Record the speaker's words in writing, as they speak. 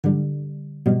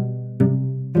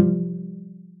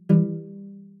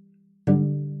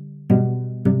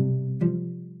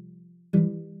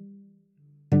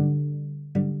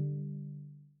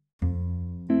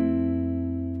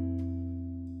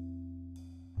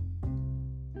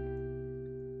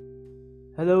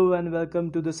Hello and welcome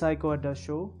to the Psycho Adda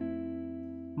show.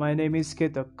 My name is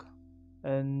Ketak,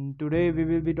 and today we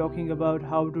will be talking about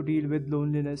how to deal with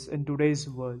loneliness in today's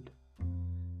world.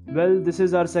 Well, this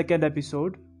is our second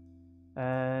episode,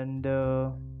 and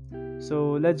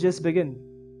so let's just begin.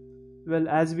 Well,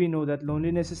 as we know that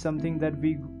loneliness is something that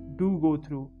we do go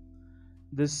through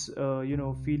this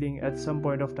feeling at some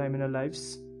point of time in our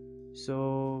lives.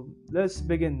 So let's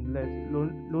begin.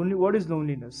 What is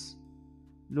loneliness?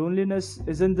 Loneliness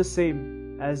isn't the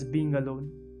same as being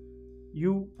alone.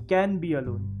 You can be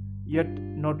alone, yet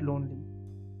not lonely.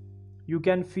 You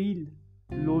can feel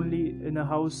lonely in a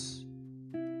house,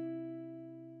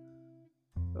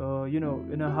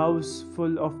 in a house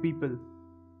full of people.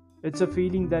 It's a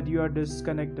feeling that you are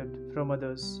disconnected from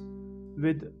others,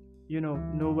 with,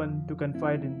 no one to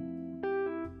confide in.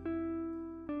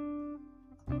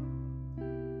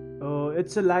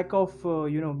 It's a lack of,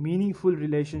 meaningful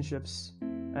relationships,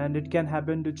 and it can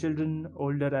happen to children,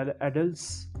 older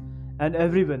adults, and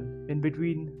everyone in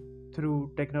between through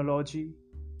technology.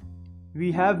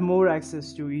 We have more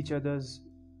access to each other's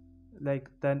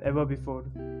than ever before.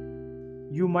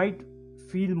 You might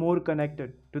feel more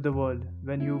connected to the world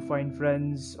when you find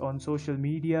friends on social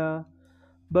media,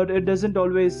 but it doesn't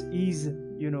always ease,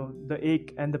 the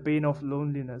ache and the pain of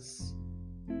loneliness.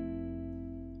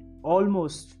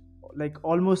 Almost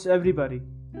everybody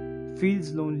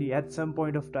feels lonely at some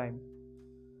point of time,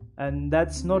 and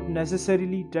that's not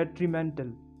necessarily detrimental.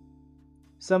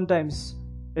 Sometimes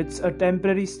it's a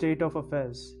temporary state of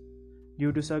affairs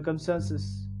due to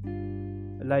circumstances,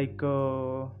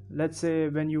 let's say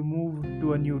when you move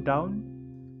to a new town,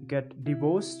 get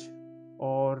divorced,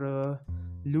 or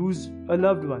lose a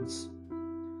loved ones.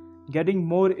 Getting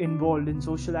more involved in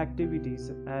social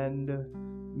activities and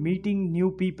meeting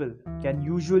new people can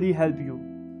usually help you,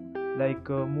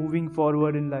 moving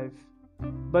forward in life.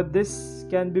 But this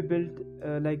can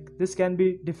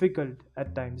be difficult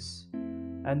at times,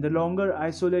 and the longer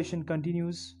isolation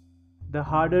continues, the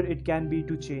harder it can be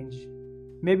to change.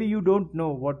 Maybe you don't know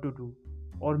what to do,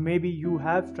 or maybe you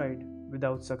have tried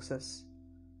without success.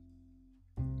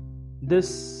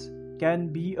 This can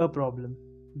be a problem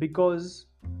because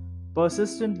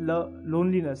persistent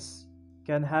loneliness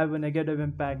can have a negative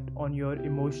impact on your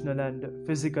emotional and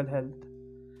physical health.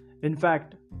 In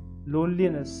fact,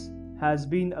 loneliness has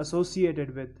been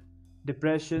associated with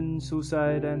depression,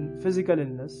 suicide, and physical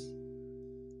illness.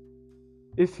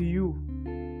 If you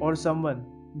or someone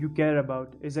you care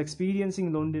about is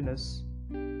experiencing loneliness,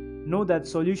 know that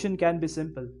solution can be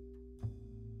simple.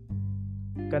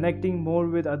 Connecting more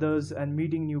with others and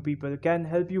meeting new people can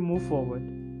help you move forward.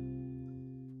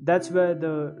 That's where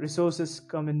the resources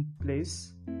come in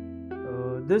place.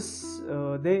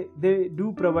 They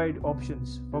do provide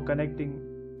options for connecting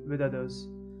with others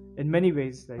in many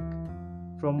ways,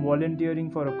 from volunteering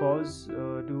for a cause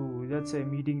to, let's say,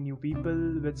 meeting new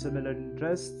people with similar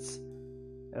interests,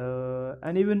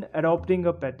 and even adopting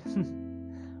a pet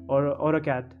or a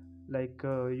cat,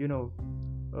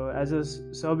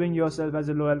 serving yourself as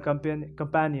a loyal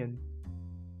companion.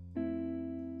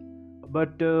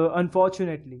 But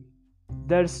unfortunately,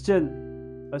 there's still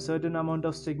a certain amount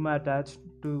of stigma attached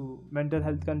to mental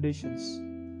health conditions.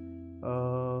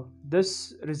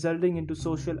 This resulting into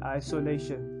social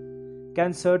isolation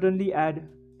can certainly add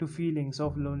to feelings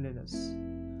of loneliness.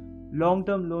 Long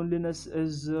term loneliness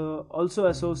is also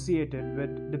associated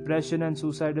with depression and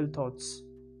suicidal thoughts.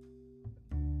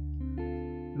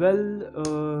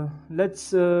 Well,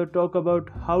 let's talk about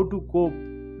how to cope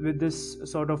with this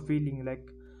sort of feeling.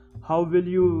 How will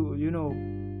you,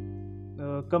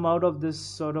 come out of this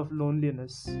sort of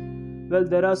loneliness? Well,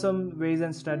 there are some ways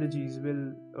and strategies we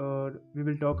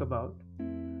will talk about.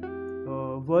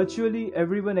 Virtually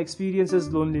everyone experiences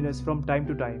loneliness from time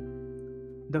to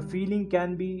time. The feeling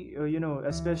can be,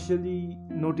 especially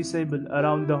noticeable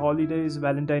around the holidays,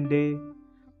 Valentine Day,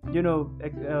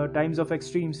 times of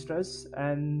extreme stress,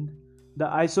 and the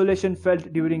isolation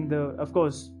felt during of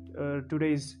course,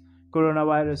 today's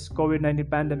coronavirus COVID-19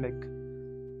 pandemic.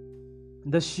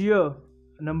 The sheer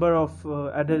number of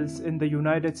adults in the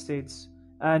United States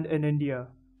and in India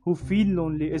who feel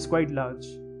lonely is quite large.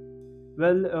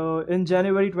 Well, in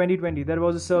January 2020, there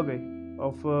was a survey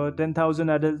of 10,000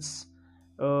 adults,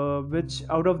 which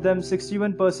out of them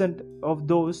 61% of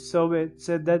those surveyed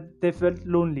said that they felt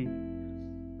lonely.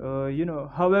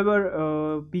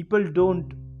 However, people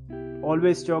don't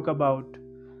always talk about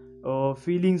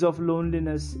feelings of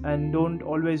loneliness and don't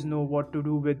always know what to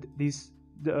do with these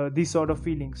sort of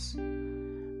feelings.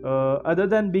 Other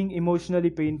than being emotionally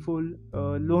painful,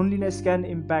 loneliness can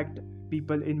impact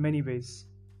people in many ways.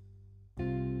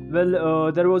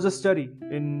 Well, there was a study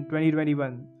in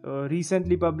 2021,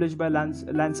 recently published by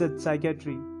Lancet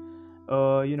Psychiatry,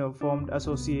 formed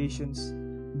associations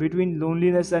between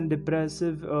loneliness and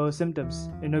depressive symptoms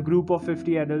in a group of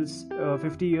 50 adults,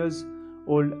 50 years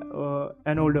old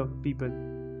and older people.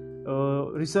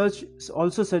 Research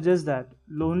also suggests that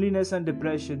loneliness and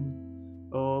depression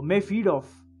may feed off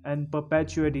and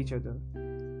perpetuate each other.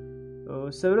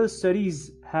 Several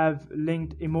studies have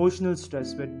linked emotional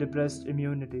stress with depressed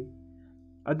immunity.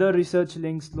 Other research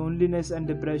links loneliness and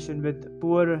depression with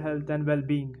poorer health and well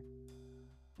being.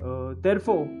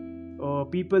 Therefore,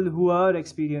 people who are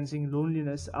experiencing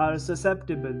loneliness are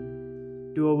susceptible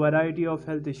to a variety of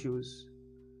health issues.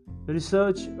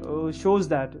 Research shows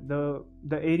that the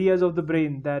areas of the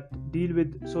brain that deal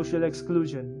with social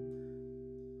exclusion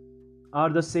are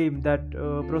the same that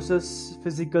process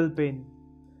physical pain,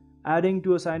 adding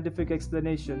to a scientific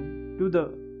explanation to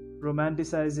the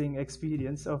romanticizing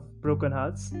experience of broken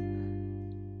hearts.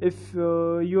 If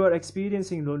you are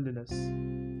experiencing loneliness,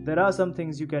 there are some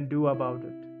things you can do about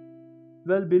it.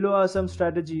 Well, below are some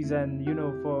strategies, and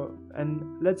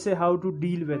let's say how to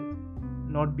deal with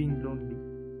not being lonely.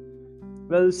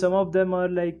 Well, some of them are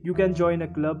like you can join a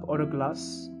club or a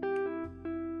class,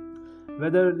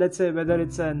 whether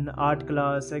it's an art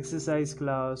class, exercise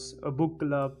class, a book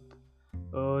club.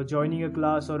 Joining a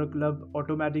class or a club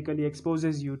automatically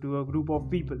exposes you to a group of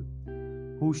people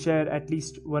who share at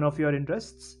least one of your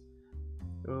interests.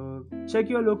 Check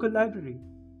your local library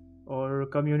or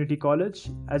community college,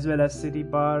 as well as city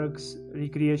parks,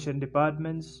 recreation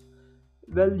departments.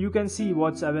 Well, you can see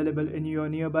what's available in your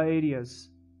nearby areas.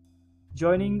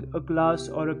 Joining a class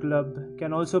or a club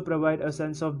can also provide a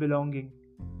sense of belonging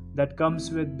that comes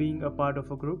with being a part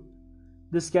of a group.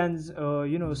 This can,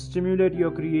 stimulate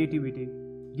your creativity,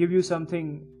 give you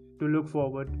something to look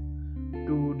forward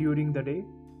to during the day,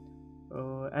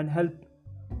 and help,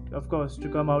 of course, to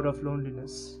come out of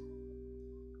loneliness.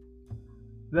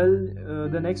 Well,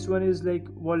 the next one is like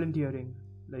volunteering,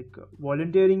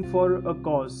 volunteering for a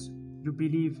cause you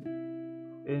believe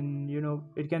in.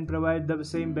 It can provide the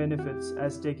same benefits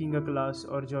as taking a class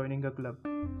or joining a club,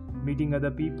 meeting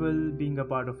other people, being a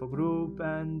part of a group,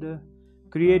 and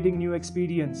creating new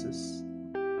experiences.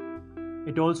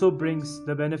 It also brings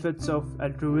the benefits of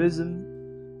altruism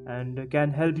and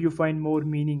can help you find more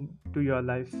meaning to your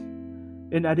life.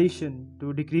 In addition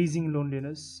to decreasing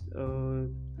loneliness,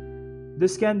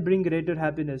 this can bring greater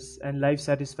happiness and life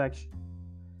satisfaction.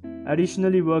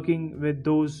 Additionally, working with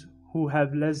those who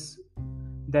have less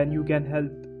than you can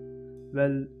help,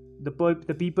 well,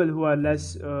 the people who are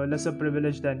lesser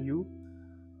privileged than you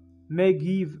may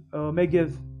give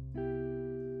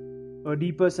a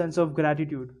deeper sense of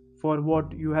gratitude for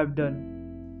what you have done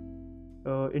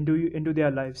into their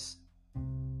lives.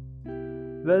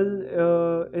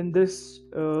 Well, in this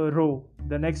row,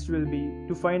 the next will be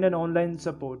to find an online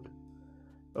support.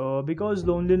 Because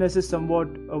loneliness is somewhat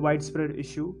a widespread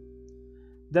issue,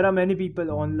 there are many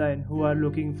people online who are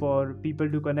looking for people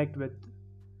to connect with.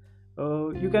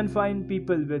 You can find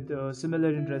people with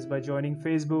similar interests by joining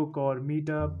Facebook or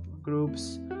meetup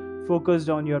groups focused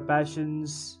on your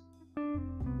passions.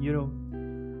 you know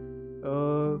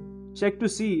Check to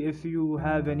see if you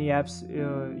have any apps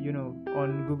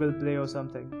on Google Play or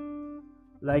something,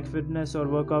 like fitness or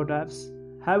workout apps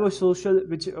have a social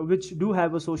which do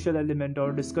have a social element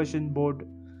or discussion board,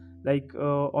 like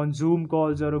on Zoom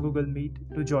calls or a Google Meet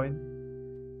to join.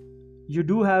 You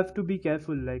do have to be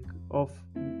careful of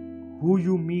who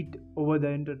you meet over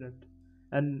the internet,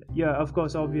 and yeah, of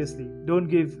course, obviously don't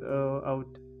give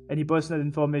out any personal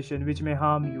information which may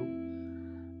harm you,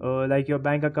 like your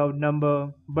bank account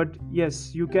number. But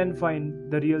yes, you can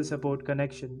find the real support,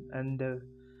 connection, and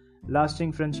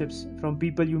lasting friendships from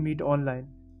people you meet online,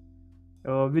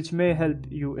 which may help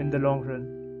you in the long run.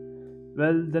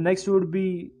 Well, the next would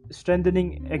be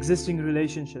strengthening existing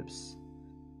relationships.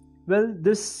 Well,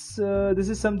 this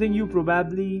is something you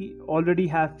probably already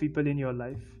have people in your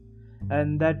life,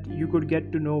 and that you could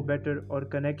get to know better, or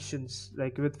connections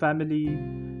like with family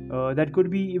that could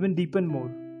be even deepen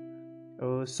more.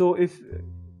 So if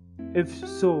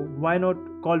so, why not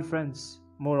call friends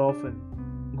more often?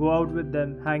 Go out with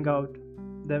them, hang out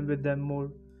them with them more,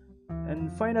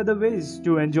 and find other ways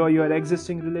to enjoy your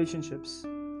existing relationships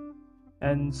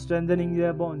and strengthening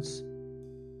their bonds.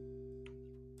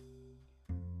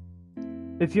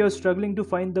 If you're struggling to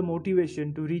find the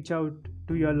motivation to reach out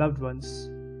to your loved ones,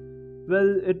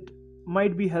 well, it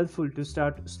might be helpful to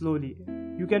start slowly.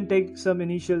 You can take some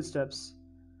initial steps.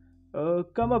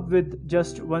 Come up with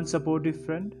just one supportive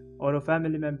friend or a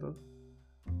family member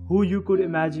who you could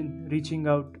imagine reaching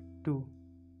out to.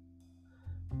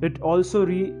 It also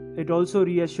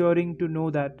reassuring to know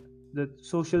that the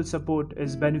social support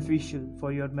is beneficial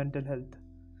for your mental health.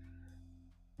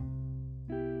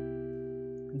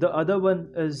 The other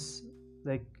one is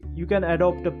like you can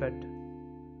adopt a pet.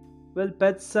 Well,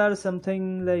 pets are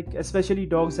something like especially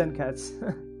dogs and cats.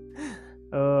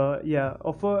 Yeah,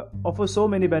 offer so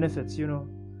many benefits,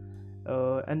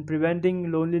 and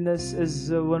preventing loneliness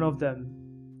is one of them.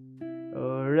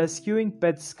 Rescuing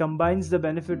pets combines the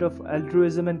benefit of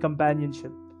altruism and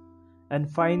companionship, and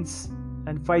finds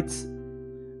and fights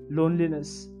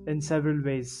loneliness in several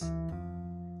ways.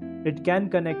 It can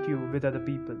connect you with other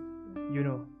people. You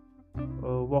know,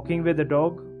 Walking with a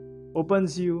dog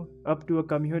opens you up to a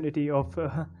community of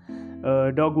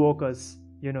dog walkers.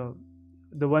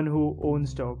 The one who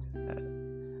owns dog,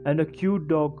 and a cute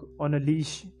dog on a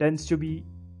leash tends to be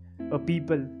a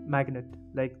people magnet.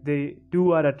 Like they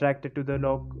too are attracted to the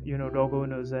dog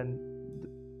owners and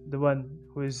the one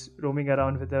who is roaming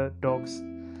around with the dogs.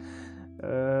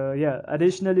 Yeah.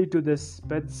 Additionally to this,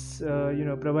 pets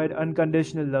provide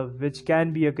unconditional love, which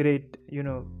can be a great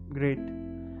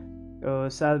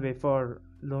salve for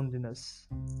loneliness.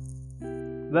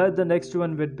 Well, the next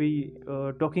one would be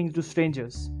talking to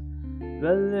strangers.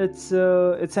 Well, it's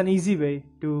an easy way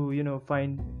to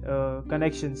find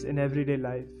connections in everyday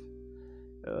life.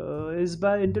 Is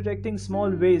by interacting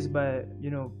small ways by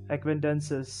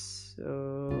acquaintances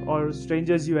or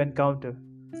strangers you encounter.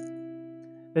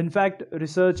 In fact,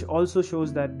 research also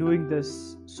shows that doing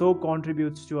this so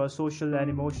contributes to our social and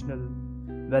emotional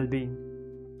well-being.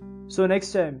 So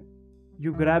next time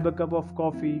you grab a cup of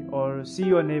coffee or see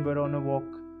your neighbor on a walk,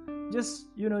 just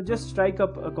strike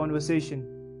up a conversation.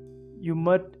 You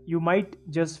might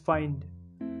just find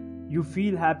you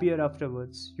feel happier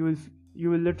afterwards. You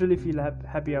will literally feel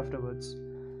happy afterwards.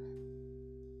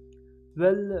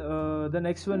 Well, the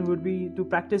next one would be to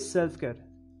practice self-care.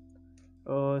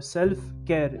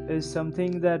 Self-care is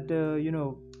something that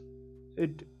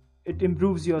it it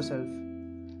improves yourself.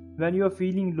 When you are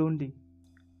feeling lonely,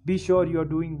 be sure you are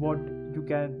doing what you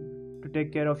can to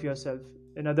take care of yourself.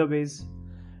 In other ways,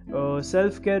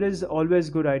 self-care is always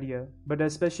good idea, but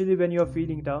especially when you are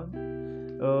feeling down,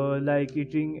 like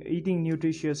eating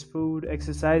nutritious food,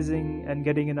 exercising, and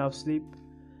getting enough sleep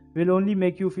will only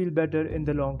make you feel better in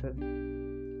the long term.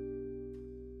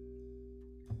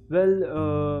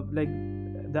 Well, like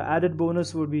the added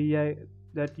bonus would be, yeah,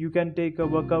 that you can take a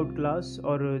workout class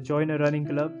or join a running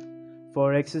club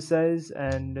for exercise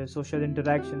and social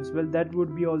interactions. Well, that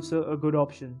would be also a good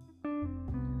option.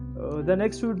 The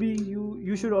next would be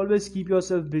you should always keep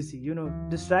yourself busy.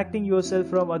 Distracting yourself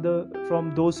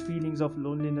from those feelings of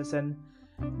loneliness, and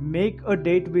make a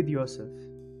date with yourself.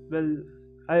 Well,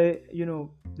 I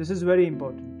this is very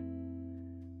important.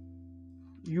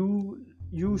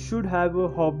 You should have a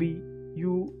hobby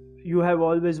you have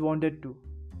always wanted to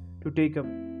take up,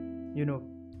 you know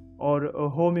or a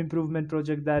home improvement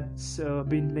project that's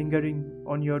been lingering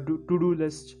on your to-do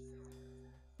list.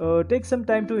 Take some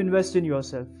time to invest in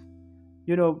yourself.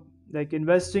 you know like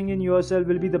investing in yourself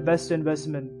will be the best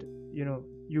investment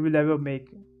you will ever make.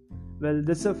 Well,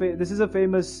 this is a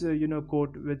famous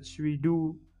quote which we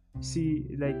do see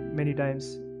like many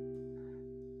times.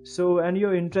 So, and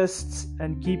your interests,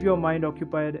 and keep your mind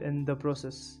occupied in the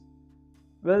process.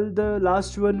 Well, the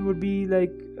last one would be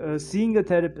like seeing a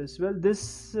therapist. Well,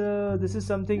 this is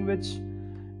something which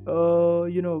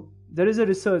there is a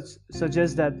research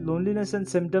suggests that loneliness and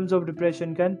symptoms of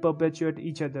depression can perpetuate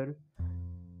each other.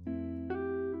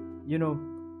 you know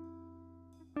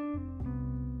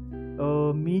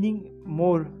Meaning,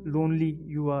 more lonely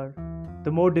you are,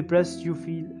 the more depressed you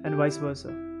feel, and vice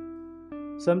versa.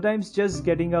 Sometimes just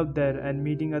getting out there and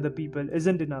meeting other people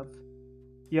isn't enough.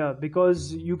 Yeah,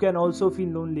 because you can also feel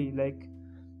lonely, like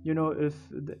if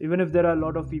even if there are a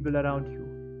lot of people around you,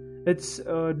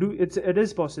 it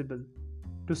is possible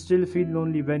to still feel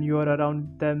lonely when you are around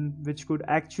them, which could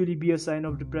actually be a sign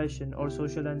of depression or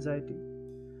social anxiety.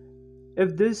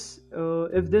 If this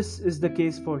is the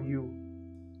case for you,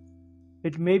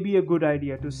 it may be a good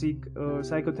idea to seek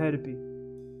psychotherapy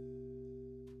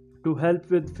to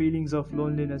help with feelings of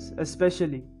loneliness,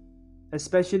 especially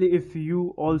if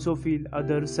you also feel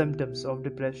other symptoms of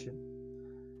depression.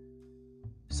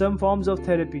 Some forms of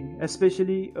therapy,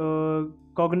 especially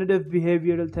cognitive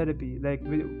behavioral therapy, like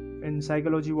in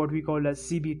psychology what we call as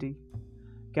CBT,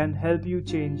 can help you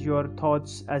change your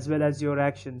thoughts as well as your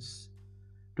actions,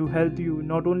 to help you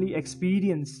not only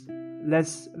experience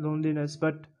less loneliness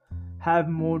but have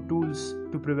more tools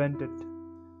to prevent it.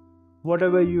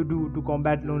 Whatever you do to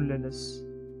combat loneliness,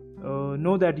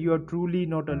 know that you are truly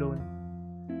not alone.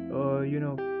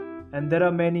 And there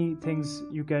are many things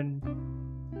you can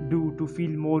do to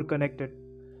feel more connected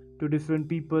to different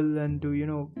people and to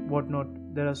whatnot.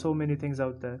 There are so many things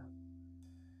out there.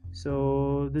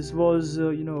 So this was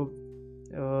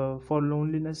for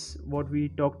loneliness what we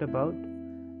talked about.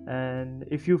 And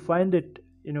if you find it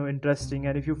interesting,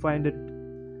 and if you find it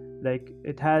like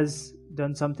it has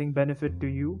done something benefit to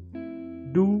you,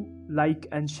 do like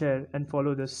and share and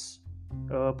follow this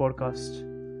podcast.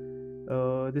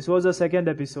 This was a second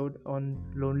episode on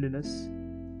loneliness,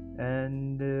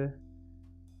 and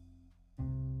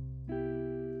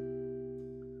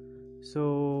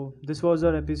so this was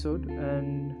our episode.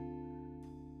 And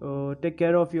take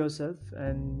care of yourself,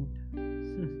 and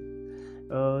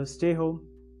stay home,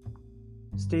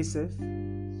 stay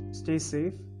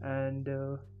safe, and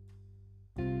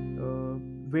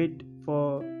wait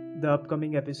for the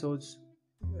upcoming episodes.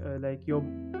 If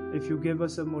you give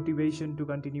us a motivation to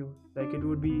continue, like, it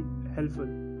would be helpful.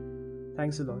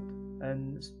 Thanks a lot,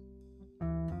 and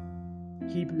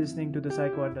keep listening to the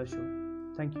Psycho Adda Show.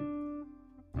 Thank you.